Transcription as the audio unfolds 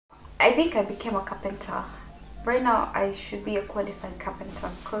I think I became a carpenter. Right now I should be a qualified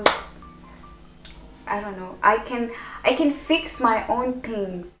carpenter because I don't know, I can fix my own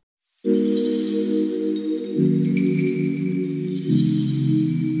things.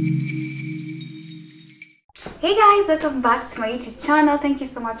 Hey guys, welcome back to my YouTube channel. Thank you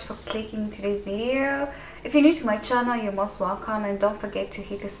so much for clicking today's video. If you're new to my channel, you're most welcome, and don't forget to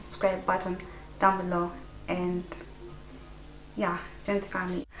hit the subscribe button down below and yeah, join the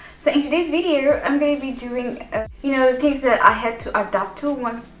family. So in today's video I'm going to be doing you know, the things that I had to adapt to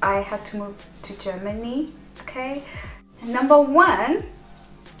once I had to move to Germany. Okay, number one,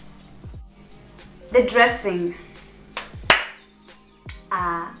 the dressing.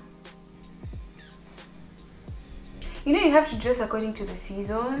 You know, you have to dress according to the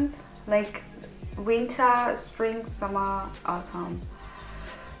seasons, like winter, spring, summer, autumn.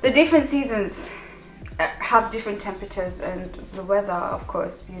 The different seasons have different temperatures and the weather, of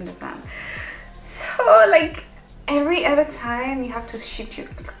course, you understand. So like every other time you have to shift your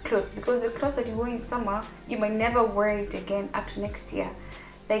clothes, because the clothes that you wear in summer you might never wear it again up to next year.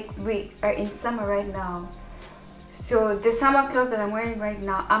 Like we are in summer right now, so the summer clothes that I'm wearing right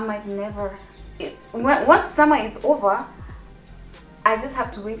now I might never, once summer is over I just have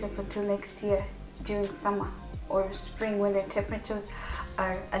to wait up until next year during summer or spring, when the temperatures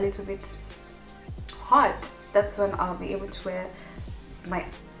are a little bit hot. That's when I'll be able to wear my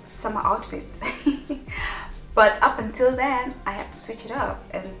summer outfits. But up until then I have to switch it up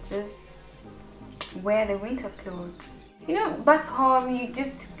and just wear the winter clothes. You know, back home you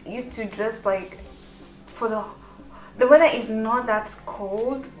just used to dress like for the weather is not that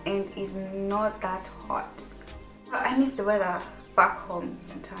cold and is not that hot. I miss the weather back home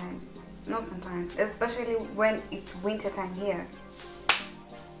sometimes. Not sometimes, especially when it's winter time here.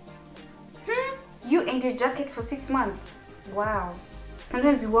 You and your jacket for 6 months. Wow.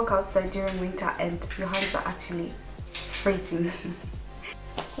 Sometimes you walk outside during winter and your hands are actually freezing.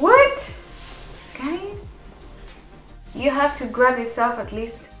 What? Guys? You have to grab yourself at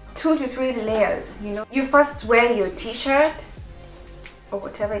least 2 to 3 layers, you know. You first wear your t-shirt or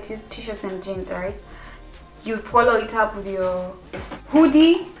whatever it is, t-shirts and jeans, right? You follow it up with your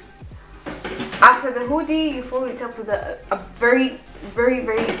hoodie. After the hoodie, you follow it up with a very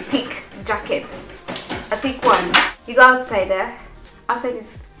thick jacket, a thick one. You go outside there. Outside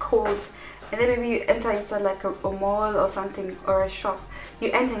is cold, and then maybe you enter inside like a mall or something, or a shop.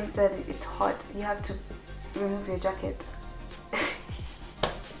 You enter inside, it's hot. You have to remove your jacket.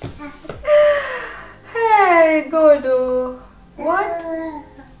 Hey, Godo. What?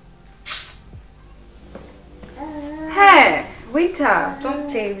 Hey, winter. Don't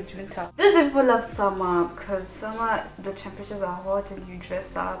play with winter. Those people love summer because summer the temperatures are hot and you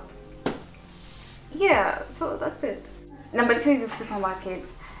dress up. Yeah, so that's it. Number 2 is the supermarket.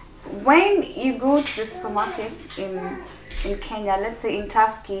 When you go to the supermarket in Kenya, let's say in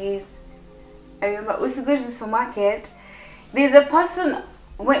Tuskys, I remember if you go to the supermarket, there's a person,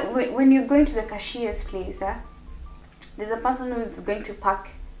 when you're going to the cashier's place, there's a person who's going to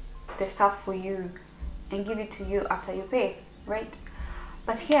pack the stuff for you and give it to you after you pay, right?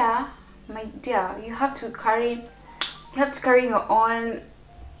 But here, my dear, you have to carry your own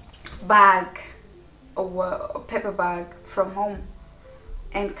bag or a paper bag from home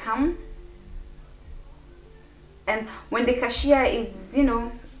and come, and when the cashier is, you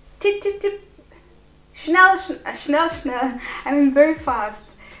know, tip tip tip, schnell schnell schnell, I mean very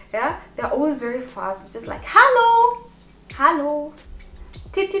fast, yeah, they're always very fast, just like hello hello,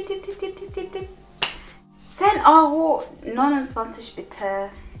 tip tip tip tip tip tip tip tip, 10 €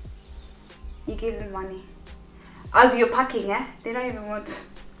 bitte. You give them money as you're packing, they don't even want.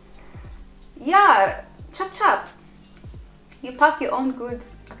 Yeah, chop chop. You pack your own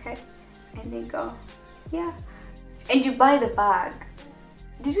goods, okay, and then go. Yeah, and you buy the bag.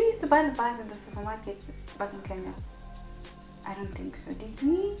 Did we used to buy the bag in the supermarket back in Kenya? I don't think so. Did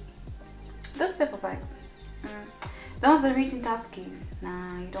we? Those paper bags. Those that reach in Tuskys.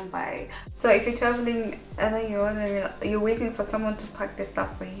 Nah, you don't buy. So if you're traveling and then you're waiting for someone to pack the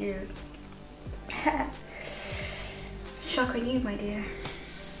stuff for you. Shock on you, my dear.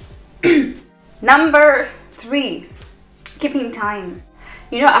 Number 3, keeping time.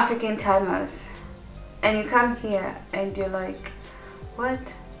 You know African timers, and you come here and you're like,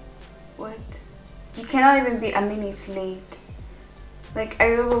 what? You cannot even be a minute late. Like I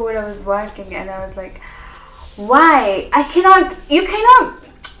remember when I was working and I was like, why? You cannot.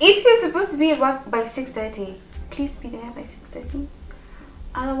 If you're supposed to be at work by 6:30, please be there by 6:30.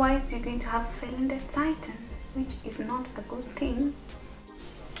 Otherwise you're going to have feeling Zeiten, which is not a good thing.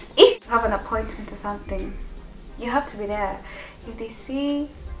 If you have an appointment or something, you have to be there. If they say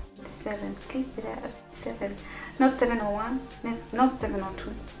the 7. Please be there at 7. Not 7:01, not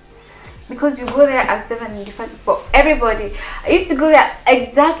 7:02. Because you go there at 7 and you find people, everybody. I used to go there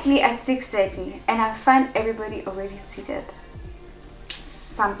exactly at 6:30 and I find everybody already seated.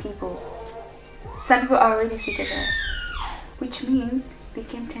 Some people are already seated there, which means they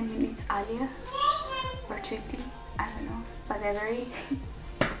came 10 minutes earlier or 20. I don't know, but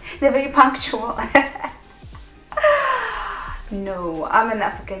they're very punctual. No, I'm an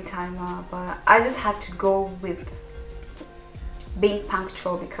African timer, but I just have to go with being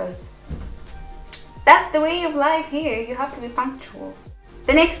punctual because that's the way of life here. You have to be punctual.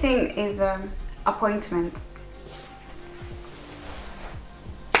 The next thing is appointments.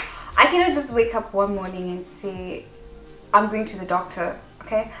 I cannot just wake up one morning and say I'm going to the doctor.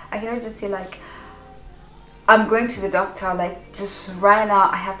 Okay, I cannot just say like I'm going to the doctor, like just right now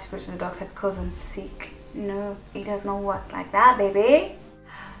I have to go to the doctor because I'm sick. No, it does not work like that, baby.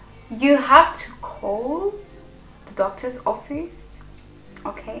 You have to call the doctor's office,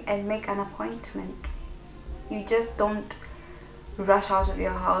 okay, and make an appointment. You just don't rush out of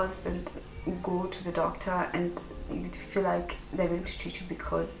your house and go to the doctor and you feel like they're going to treat you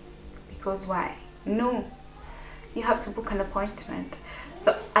because why? No, you have to book an appointment.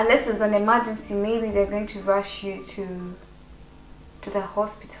 So unless it's an emergency, maybe they're going to rush you to the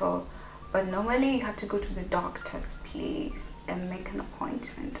hospital, but normally you have to go to the doctor's place and make an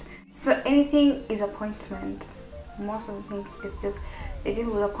appointment. So anything is appointment. Most of the things is just they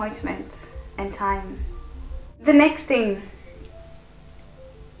deal with appointments and time. The next thing,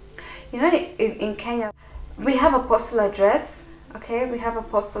 you know, in Kenya we have a postal address. Okay, we have a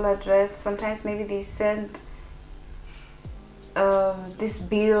postal address. Sometimes maybe they send these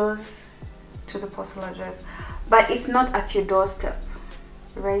bills to the postal address, but it's not at your doorstep,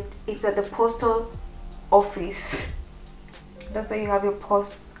 right? It's at the postal office. That's where you have your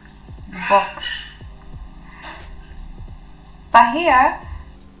post box. But here,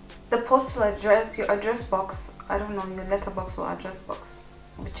 the postal address, your address box, I don't know, your letter box or address box,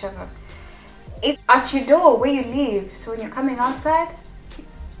 whichever, it's at your door where you live. So when you're coming outside,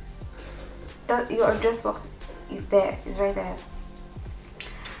 that your address box is there, is right there.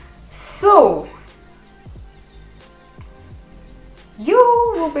 So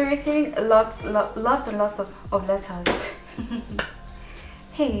you will be receiving lots and lots of letters.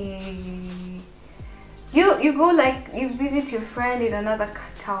 Hey, you go, like you visit your friend in another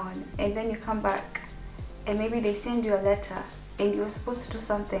town and then you come back and maybe they send you a letter and you were supposed to do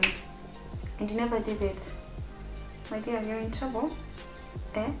something and you never did it. My dear, you're in trouble.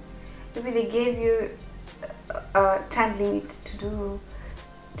 Maybe they gave you a time limit to do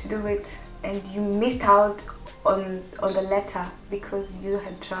it and you missed out on the letter because you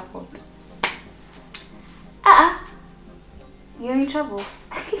had traveled. You're in trouble.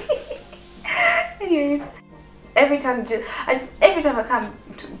 Anyways, every time I come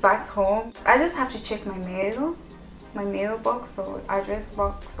back home, I just have to check my mailbox or address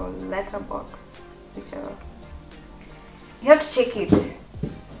box or letter box, whichever. You have to check it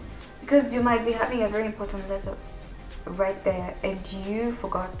because you might be having a very important letter right there and you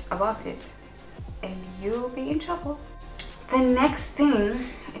forgot about it and you'll be in trouble. The next thing,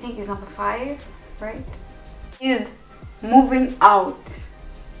 I think is number 5, right, is moving out.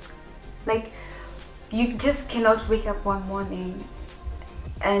 Like, you just cannot wake up one morning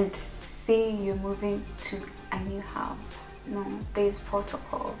and say you're moving to a new house. No, there's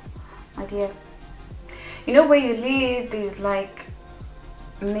protocol, my dear. You know where you live, there's like,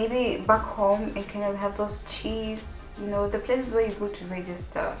 maybe back home in Kenya we have those chiefs, you know, the places where you go to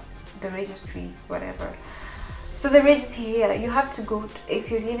register, the registry, whatever. So the registry here, you have to go to, if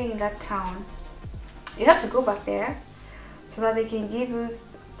you're living in that town, you have to go back there so that they can give you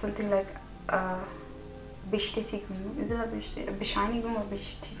something like bestätigung. Is it a bescheinigung or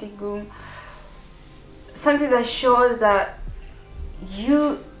bestätigung? Something that shows that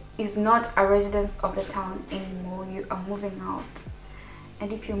you is not a resident of the town anymore. You are moving out.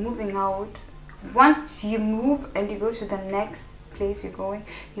 And if you're moving out, once you move and you go to the next place you're going,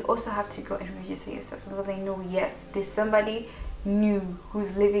 you also have to go and register yourself so that they know, yes, there's somebody new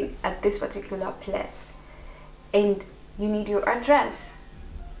who's living at this particular place, and you need your address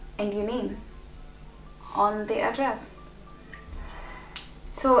and your name on the address.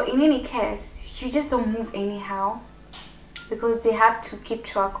 So in any case, you just don't move anyhow because they have to keep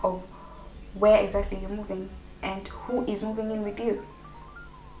track of where exactly you're moving and who is moving in with you.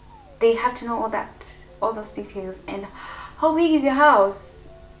 They have to know all that, all those details, and how big is your house.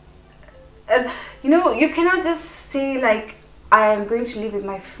 And you know, you cannot just say like, I am going to live with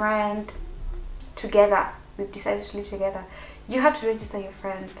my friend together. We've decided to live together. You have to register your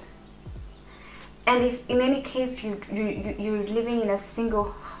friend. And if in any case you're living in a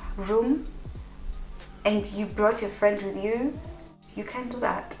single room and you brought your friend with you, you can't do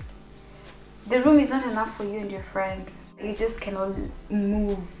that. The room is not enough for you and your friend. You just cannot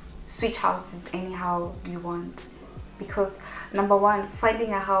switch houses anyhow you want, because number one,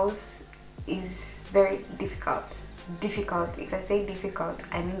 finding a house is very difficult. If I say difficult,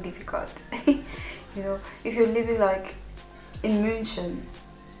 I mean difficult. You know, if you're living like in München,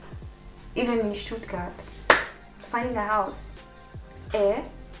 even in Stuttgart, finding a house, no,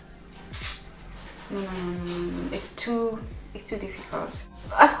 it's too difficult.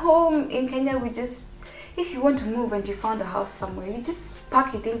 At home in Kenya, if you want to move and you found a house somewhere, you just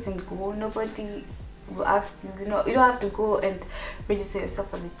pack your things and go. Nobody will ask you, you don't have to go and register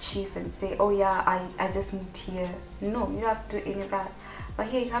yourself as a chief and say, oh yeah, I just moved here. No, you don't have to do any of that. But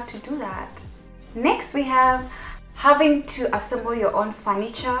here you have to do that. Next we have having to assemble your own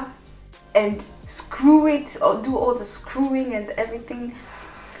furniture and screw it, or do all the screwing and everything.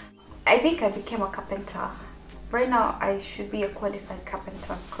 I think I became a carpenter. Right now I should be a qualified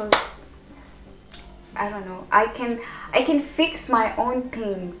carpenter, because I don't know, I can fix my own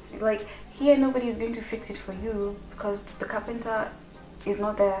things. Like here, nobody is going to fix it for you because the carpenter is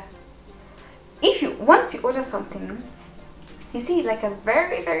not there. Once you order something, you see like a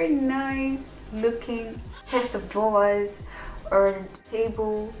very, very nice looking chest of drawers or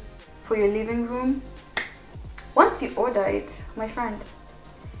table for your living room. Once you order it, my friend,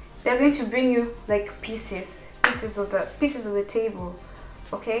 they're going to bring you like pieces of the table.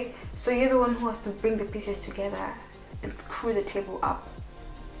 Okay, so you're the one who has to bring the pieces together and screw the table up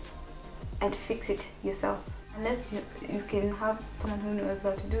and fix it yourself, unless you can have someone who knows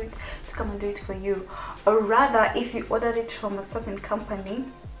how to do it to come and do it for you. Or rather, if you ordered it from a certain company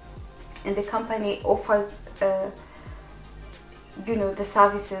and the company offers you know, the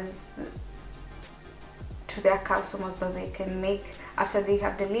services to their customers that they can make after they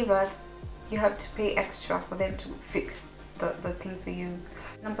have delivered, you have to pay extra for them to fix the thing for you.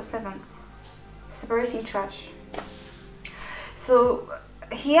 Number 7, separating trash. So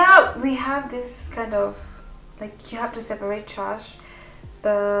here we have this kind of like, you have to separate trash,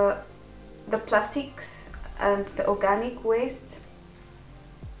 the plastics and the organic waste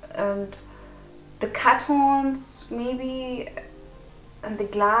and the cartons maybe, and the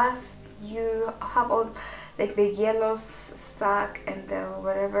glass. You have all like the yellow sack and the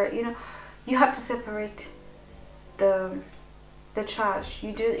whatever, you know, you have to separate the trash.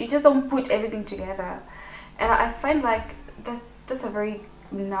 You just don't put everything together. And I find like that's a very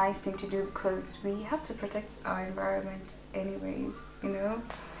nice thing to do, because we have to protect our environment anyways, you know.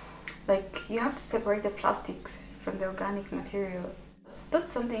 Like you have to separate the plastics from the organic material. So that's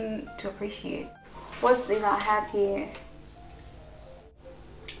something to appreciate. What's the thing I have here?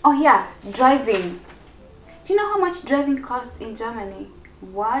 Oh yeah, driving. Do you know how much driving costs in Germany?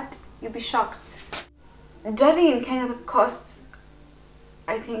 What? You'll be shocked. Driving in Kenya costs,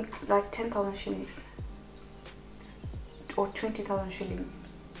 I think, like 10,000 shillings or 20,000 shillings.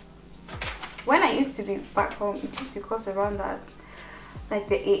 When I used to be back home, it used to cost around that, like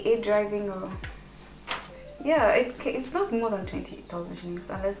the AA driving, or yeah, it's not more than 20,000 shillings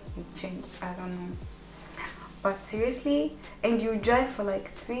unless it changed. I don't know. But seriously, and you drive for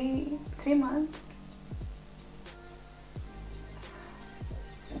like three months.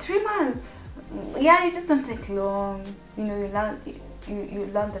 3 months. Yeah, you just don't take long. You know, you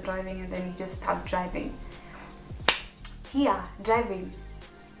learn the driving and then you just start driving. Here, driving.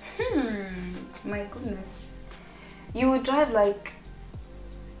 My goodness. You will drive like,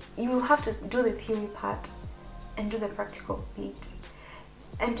 you will have to do the theory part and do the practical bit.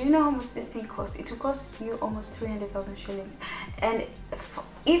 And do you know how much this thing costs? It will cost you almost 300,000 shillings. And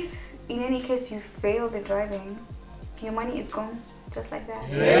if in any case you fail the driving, your money is gone just like that.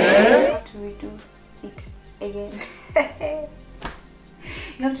 Yeah. You have to redo it again.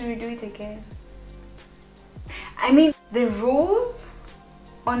 You have to redo it again. I mean, the rules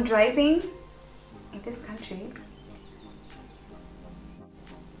on driving in this country,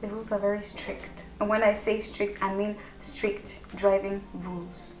 the rules are very strict. And when I say strict, I mean strict driving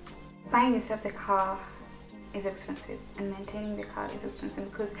rules. Buying yourself the car is expensive, and maintaining the car is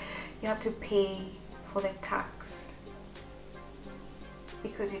expensive, because you have to pay for the tax.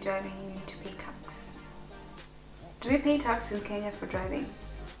 Because you're driving, you need to pay tax. Do we pay tax in Kenya for driving?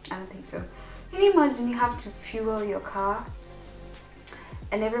 I don't think so. Can you imagine you have to fuel your car,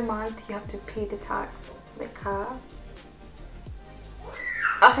 and every month you have to pay the tax for the car?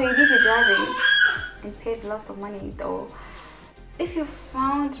 After you did your driving and paid lots of money though, if you're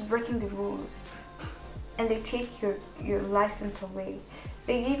found breaking the rules and they take your license away.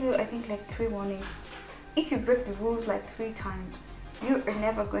 They give you, I think, like 3 warnings. If you break the rules like 3 times, you are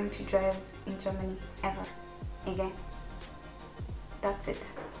never going to drive in Germany ever again. That's it.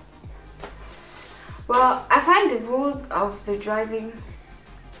 Well, I find the rules of the driving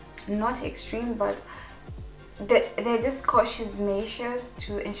not extreme, but they're just cautious measures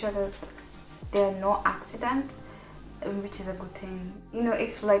to ensure that there are no accidents, which is a good thing. You know,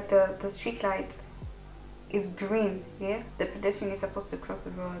 if like the street light is green, yeah, the pedestrian is supposed to cross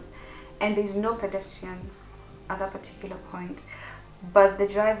the road, and there's no pedestrian at that particular point, but the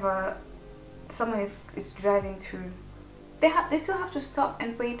driver, someone is driving through, they still have to stop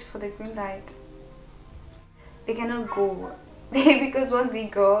and wait for the green light. They cannot go because once they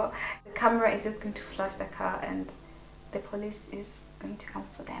go, the camera is just going to flash the car and the police is going to come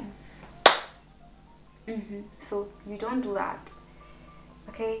for them. So you don't do that,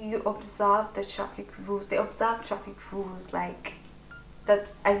 okay? You observe the traffic rules. They observe traffic rules like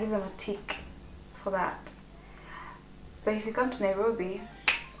that. I give them a tick for that. But if you come to Nairobi,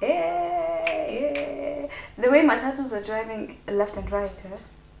 the way matatus are driving left and right,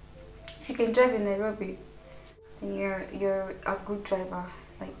 if you can drive in Nairobi, then you're a good driver.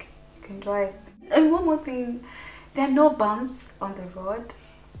 Like, you can drive. And one more thing, there are no bumps on the road.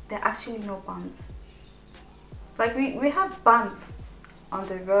 There are actually no bumps. Like we have bumps on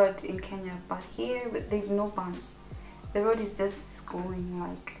the road in Kenya, but here there's no bumps. The road is just going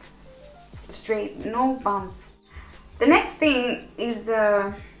like straight, no bumps. The next thing is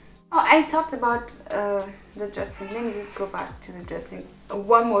I talked about the dressing. Let me just go back to the dressing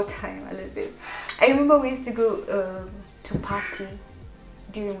one more time a little bit. I remember we used to go to party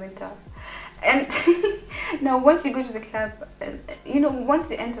during winter, and now once you go to the club, you know,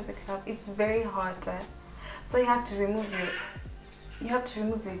 once you enter the club, it's very hot. So you have to remove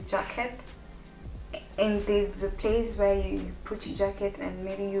your jacket, and there's a place where you put your jacket and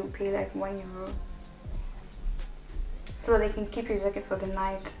maybe you pay like €1 so they can keep your jacket for the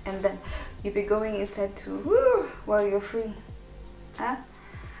night, and then you'll be going inside to while you're free. I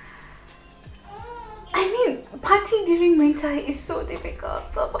mean, party during winter is so difficult.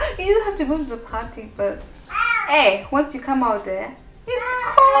 You just have to go to the party, but hey, once you come out there, it's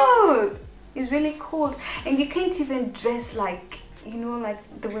cold. It's really cold, and you can't even dress like, you know, like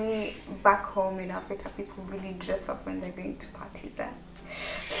the way back home in Africa people really dress up when they're going to parties.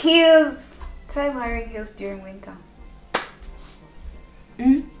 Heels. Try wearing heels during winter.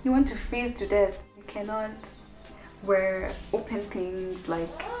 You want to freeze to death. You cannot wear open things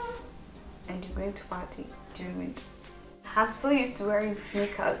like, and you're going to party during winter. I'm so used to wearing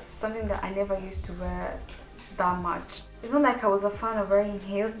sneakers, something that I never used to wear that much. It's not like I was a fan of wearing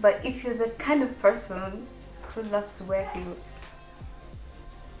heels, but if you're the kind of person who loves to wear heels,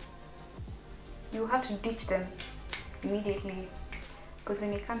 you have to ditch them immediately, because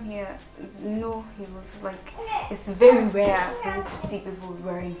when you come here, no heels. Like, it's very rare for you to see people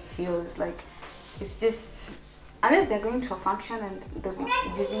wearing heels. Like, it's just, unless they're going to a function and they'll be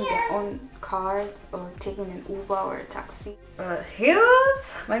using their own cards or taking an Uber or a taxi.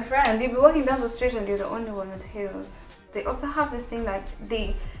 Heels, my friend, you'll be walking down the street and you're the only one with heels. They also have this thing like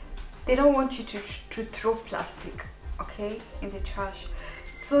they don't want you to throw plastic, okay, in the trash.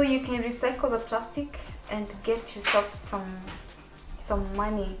 So you can recycle the plastic and get yourself some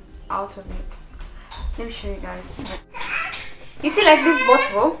money out of it. Let me show you guys. You see, like this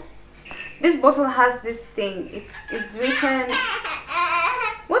bottle. This bottle has this thing. It's written.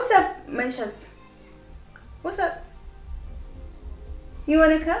 What's up, Manshad? What's up? You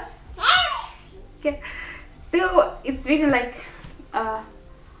wanna come? Okay. So it's written like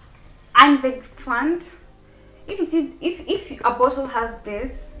Anveg Fund. If you see, if a bottle has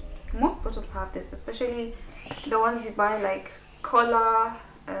this, most bottles have this, especially the ones you buy like cola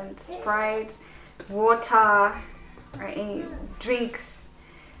and Sprites, water, or any drinks.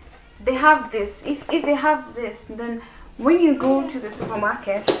 They have this. If they have this, then when you go to the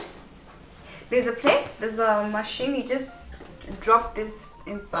supermarket, there's a machine. You just drop this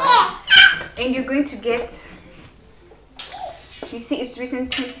inside, and you're going to get. You see, it's written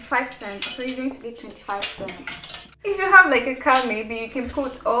 25 cents, so you're going to get 25 cents. If you have like a car, maybe you can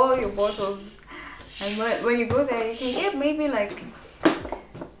put all your bottles, and when you go there, you can get maybe like,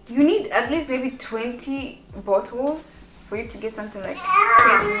 you need at least maybe 20 bottles for you to get something like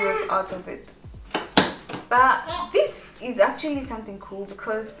 20 euros out of it. But this is actually something cool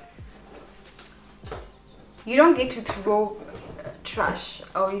because you don't get to throw trash,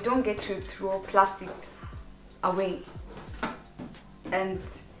 or you don't get to throw plastic away and,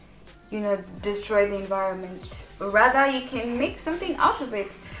 you know, destroy the environment. Rather, you can make something out of it.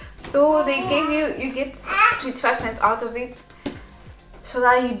 So they gave you get 25 cents out of it so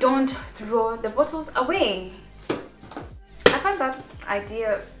that you don't throw the bottles away. I find that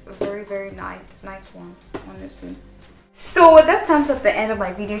idea very nice one, honestly. So that sums up the end of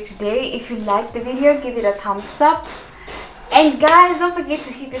my video today. If you liked the video, give it a thumbs up. And guys, don't forget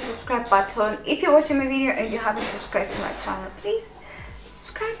to hit the subscribe button. If you're watching my video and you haven't subscribed to my channel, please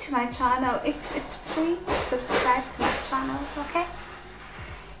subscribe to my channel. It's free. Subscribe to my channel, okay?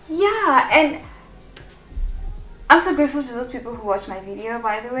 Yeah, and I'm so grateful to those people who watch my video,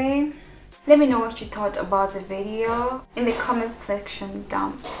 by the way. Let me know what you thought about the video in the comment section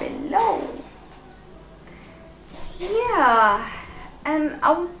down below. Yeah, and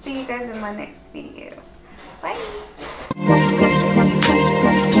I will see you guys in my next video. Bye.